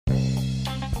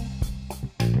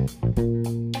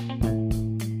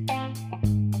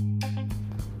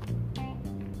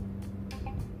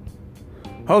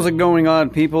How's it going,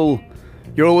 odd people?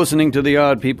 You're listening to the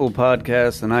Odd People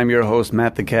Podcast, and I'm your host,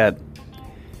 Matt the Cat.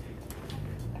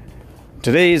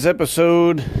 Today's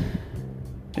episode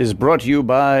is brought to you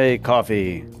by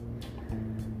coffee.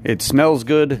 It smells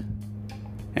good,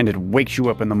 and it wakes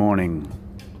you up in the morning.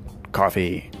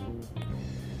 Coffee.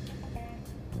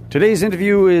 Today's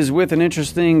interview is with an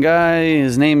interesting guy.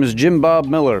 His name is Jimbob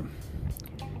Miller.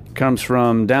 He comes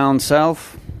from down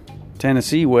south,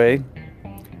 Tennessee way.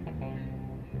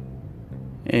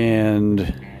 And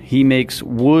he makes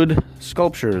wood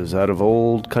sculptures out of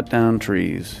old cut-down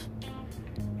trees.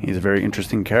 He's a very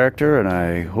interesting character, and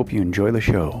I hope you enjoy the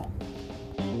show.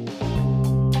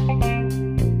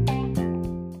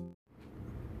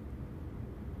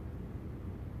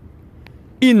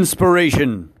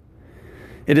 Inspiration.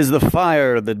 It is the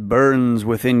fire that burns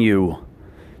within you.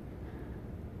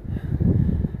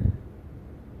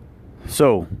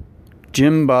 So,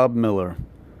 Jimbob Miller,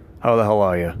 how the hell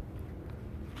are you?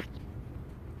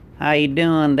 How you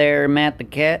doing there, Matt the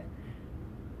Cat?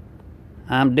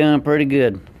 I'm doing pretty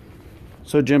good.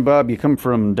 So, Jimbob, you come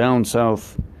from down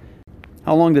south.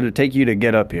 How long did it take you to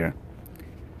get up here?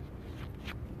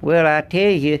 Well, I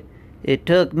tell you, it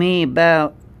took me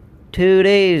about 2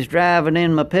 days driving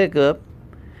in my pickup.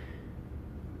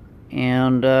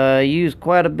 And used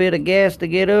quite a bit of gas to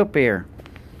get up here.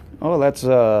 Oh, that's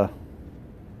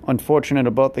unfortunate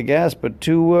about the gas, but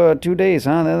two days,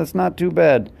 huh? That's not too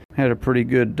bad. Had a pretty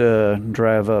good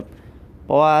drive up.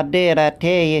 Boy, I did, I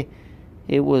tell you.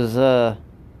 It was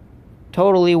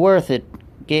totally worth it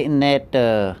getting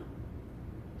that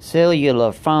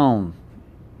cellular phone.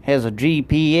 Has a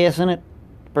GPS in it.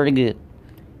 Pretty good.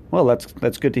 Well,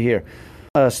 that's good to hear.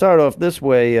 Start off this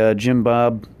way,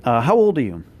 Jimbob. How old are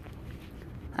you?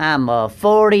 I'm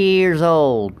 40 years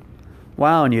old.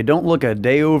 Wow, and you don't look a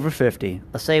day over 50.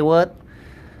 I say what?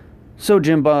 So,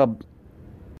 Jimbob,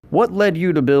 what led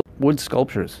you to build wood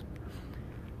sculptures?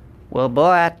 Well, boy,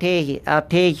 I'll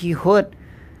tell you what,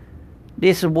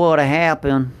 this is what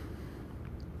happened.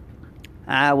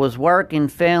 I was working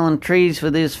felling trees for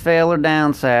this feller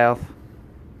down south.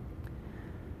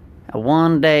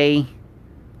 One day,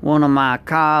 one of my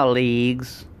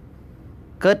colleagues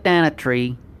cut down a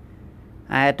tree.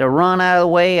 I had to run out of the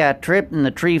way. I tripped and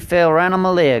the tree fell right on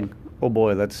my leg. Oh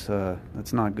boy, that's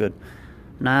not good.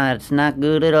 Nah, it's not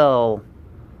good at all.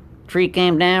 Tree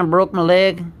came down, broke my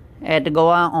leg, had to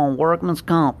go out on workman's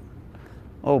comp.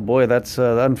 Oh boy, that's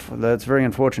very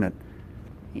unfortunate.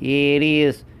 Yeah, it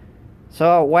is.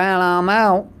 So while I'm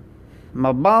out,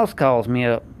 my boss calls me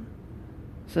up.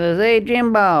 Says, "Hey,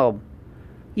 Jimbob,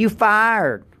 you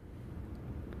fired."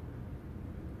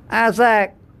 I was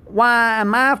like, "Why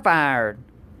am I fired?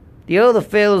 The other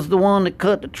fella's the one that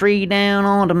cut the tree down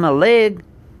onto my leg."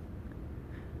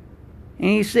 And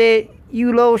he said,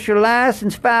 "You lost your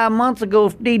license 5 months ago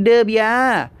for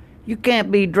DWI. You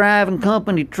can't be driving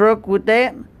company truck with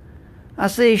that." I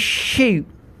said, "Shoot.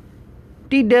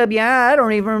 DWI, I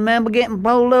don't even remember getting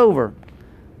pulled over."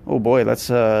 Oh boy, that's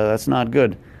not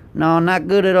good. No, not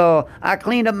good at all. I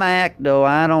cleaned up my act, though.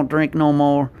 I don't drink no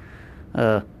more.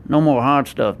 No more hard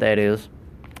stuff, that is.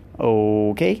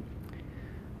 Okay.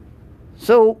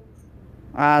 So,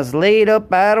 I was laid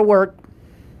up out of work,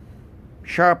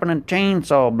 sharpening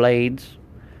chainsaw blades.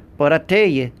 But I tell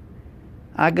you,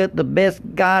 I got the best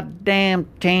goddamn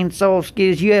chainsaw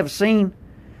skills you ever seen.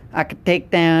 I could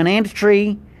take down any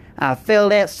tree. I fell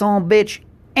that son of a bitch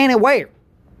anywhere.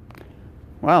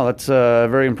 Wow, that's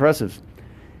very impressive.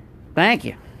 Thank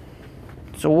you.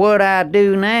 So what I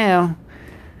do now,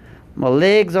 my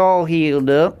leg's all healed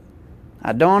up.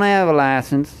 I don't have a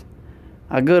license.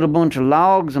 I got a bunch of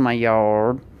logs in my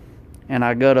yard. And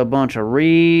I got a bunch of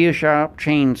real sharp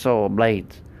chainsaw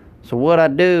blades. So what I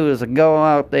do is I go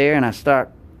out there and I start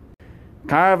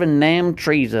carving them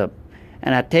trees up.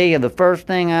 And I tell you, the first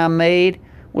thing I made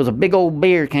was a big old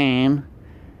beer can.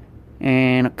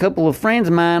 And a couple of friends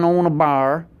of mine own a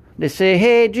bar. They said,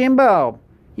 "Hey, Jimbob,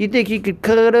 you think you could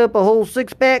cut up a whole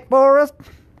six-pack for us?"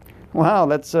 Wow,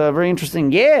 that's very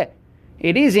interesting. Yeah,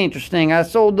 it is interesting. I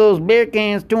sold those beer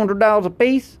cans $200 a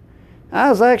piece. I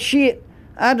was like, shit,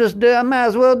 I might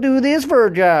as well do this for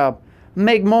a job.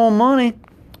 Make more money.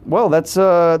 Well, that's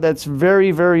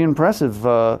very, very impressive.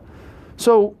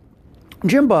 So,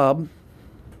 Jimbob.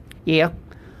 Yeah?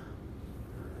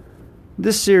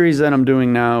 This series that I'm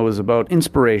doing now is about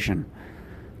inspiration.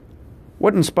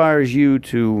 What inspires you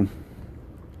to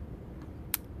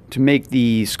make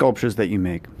the sculptures that you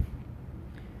make?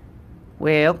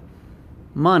 Well,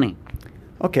 money.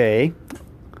 Okay.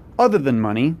 Other than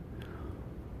money,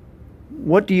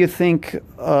 what do you think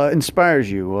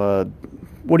inspires you?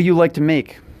 What do you like to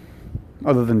make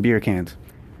other than beer cans?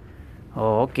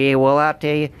 Oh, okay, well, I'll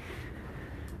tell you.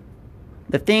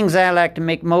 The things I like to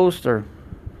make most are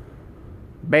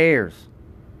bears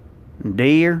and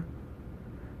deer.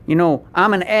 You know,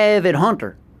 I'm an avid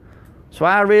hunter, so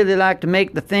I really like to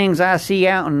make the things I see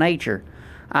out in nature.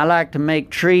 I like to make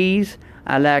trees.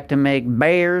 I like to make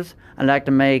bears. I like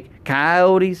to make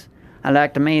coyotes. I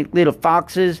like to make little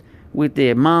foxes with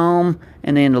their mom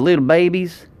and then the little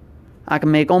babies. I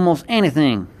can make almost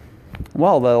anything.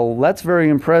 Well, that's very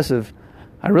impressive.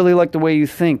 I really like the way you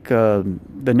think. The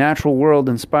natural world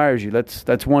inspires you.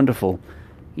 That's wonderful.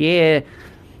 Yeah.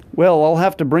 Well, I'll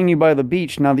have to bring you by the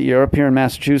beach now that you're up here in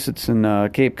Massachusetts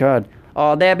and Cape Cod.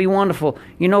 Oh, that'd be wonderful.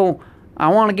 You know, I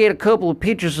want to get a couple of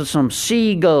pictures of some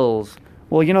seagulls.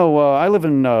 Well, I live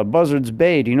in Buzzards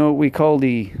Bay. Do you know what we call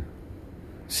the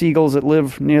seagulls that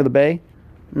live near the bay?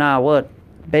 Nah, what?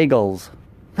 Bagels.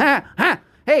 Ha! Ha!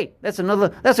 Hey, that's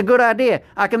a good idea.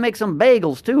 I can make some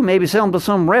bagels, too. Maybe sell them to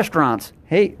some restaurants.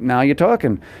 Hey, now you're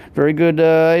talking. Very good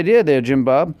idea there,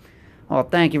 Jimbob. Oh,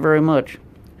 thank you very much.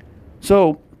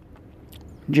 So,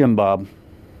 Jimbob,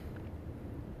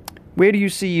 where do you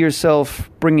see yourself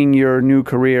bringing your new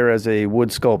career as a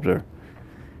wood sculptor?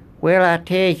 Well, I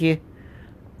tell you,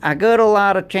 I got a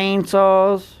lot of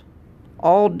chainsaws,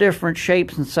 all different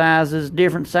shapes and sizes,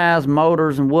 different size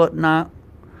motors and whatnot.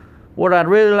 What I'd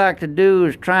really like to do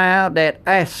is try out that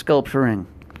ice sculpturing.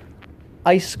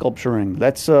 Ice sculpturing.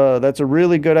 That's a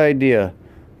really good idea.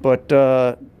 But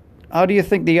how do you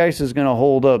think the ice is going to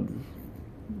hold up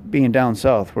being down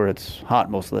south where it's hot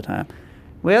most of the time?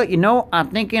 Well, I'm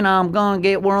thinking I'm going to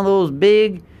get one of those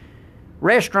big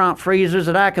restaurant freezers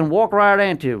that I can walk right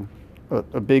into.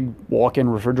 A big walk-in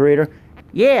refrigerator?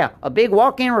 Yeah, a big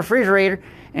walk-in refrigerator.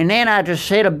 And then I just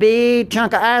set a big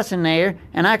chunk of ice in there,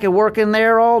 and I could work in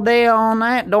there all day, all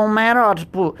night. Don't matter. I'll just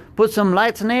put some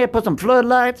lights in there, put some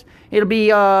floodlights. It'll be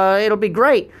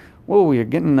great. Whoa, you're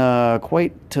getting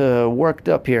quite worked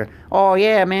up here. Oh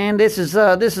yeah, man. This is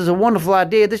a wonderful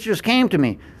idea. This just came to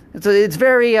me. It's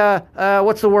very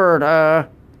what's the word?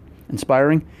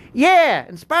 Inspiring? Yeah,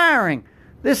 inspiring.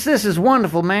 This is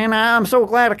wonderful, man. I'm so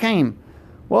glad I came.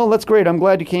 Well, that's great. I'm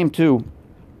glad you came too.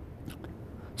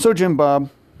 So, Jimbob,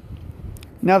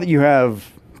 now that you have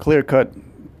clear-cut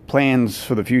plans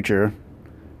for the future,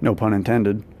 no pun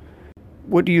intended,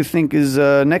 what do you think is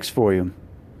next for you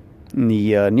in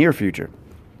the near future?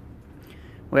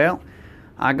 Well,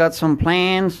 I got some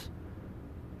plans.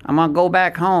 I'm going to go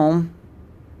back home.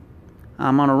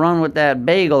 I'm going to run with that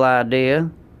bagel idea.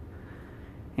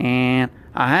 And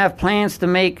I have plans to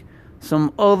make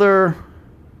some other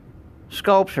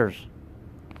sculptures.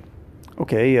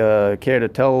 Okay, care to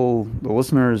tell the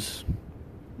listeners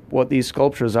what these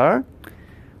sculptures are?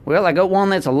 Well, I got one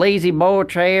that's a lazy boy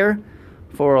chair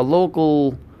for a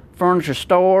local furniture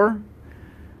store,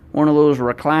 one of those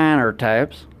recliner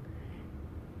types.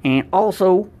 And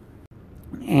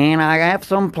I have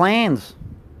some plans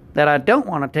that I don't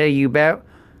want to tell you about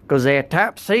because they're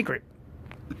top secret.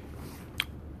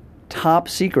 Top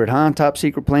secret, huh? Top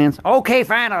secret plans? Okay,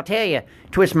 fine, I'll tell you.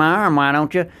 Twist my arm, why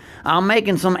don't you? I'm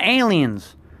making some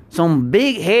aliens. Some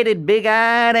big-headed,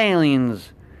 big-eyed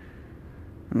aliens.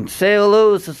 And sell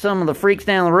those to some of the freaks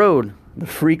down the road. The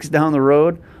freaks down the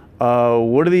road?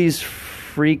 What do these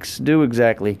freaks do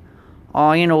exactly?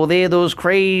 Oh, they're those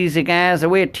crazy guys that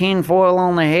wear tinfoil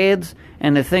on their heads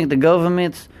and they think the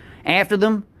government's after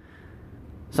them.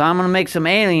 So I'm going to make some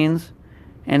aliens,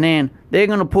 and then they're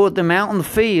going to put them out in the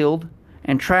field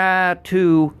and try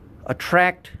to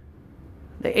attract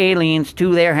the aliens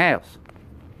to their house.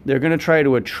 They're going to try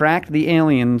to attract the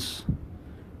aliens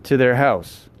to their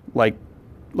house. Like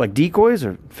decoys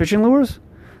or fishing lures?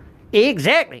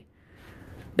 Exactly.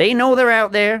 They know they're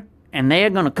out there, and they're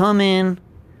going to come in,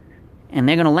 and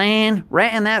they're going to land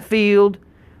right in that field,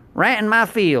 right in my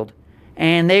field,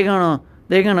 and they're going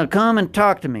to come and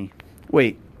talk to me.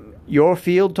 Wait, your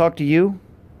field talk to you?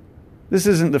 This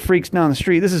isn't the freaks down the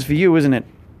street. This is for you, isn't it?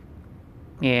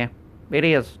 Yeah, it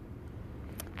is.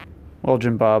 Well,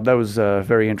 Jimbob, that was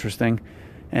very interesting.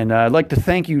 And I'd like to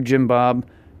thank you, Jimbob,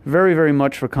 very, very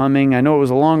much for coming. I know it was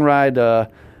a long ride.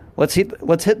 Let's hit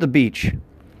the beach.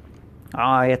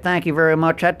 Oh, yeah, thank you very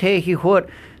much. I tell you what,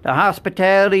 the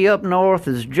hospitality up north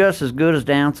is just as good as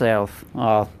down south.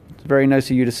 Oh, it's very nice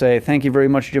of you to say. Thank you very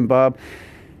much, Jimbob.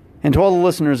 And to all the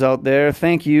listeners out there,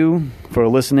 thank you for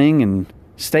listening, and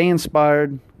stay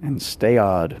inspired and stay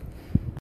odd.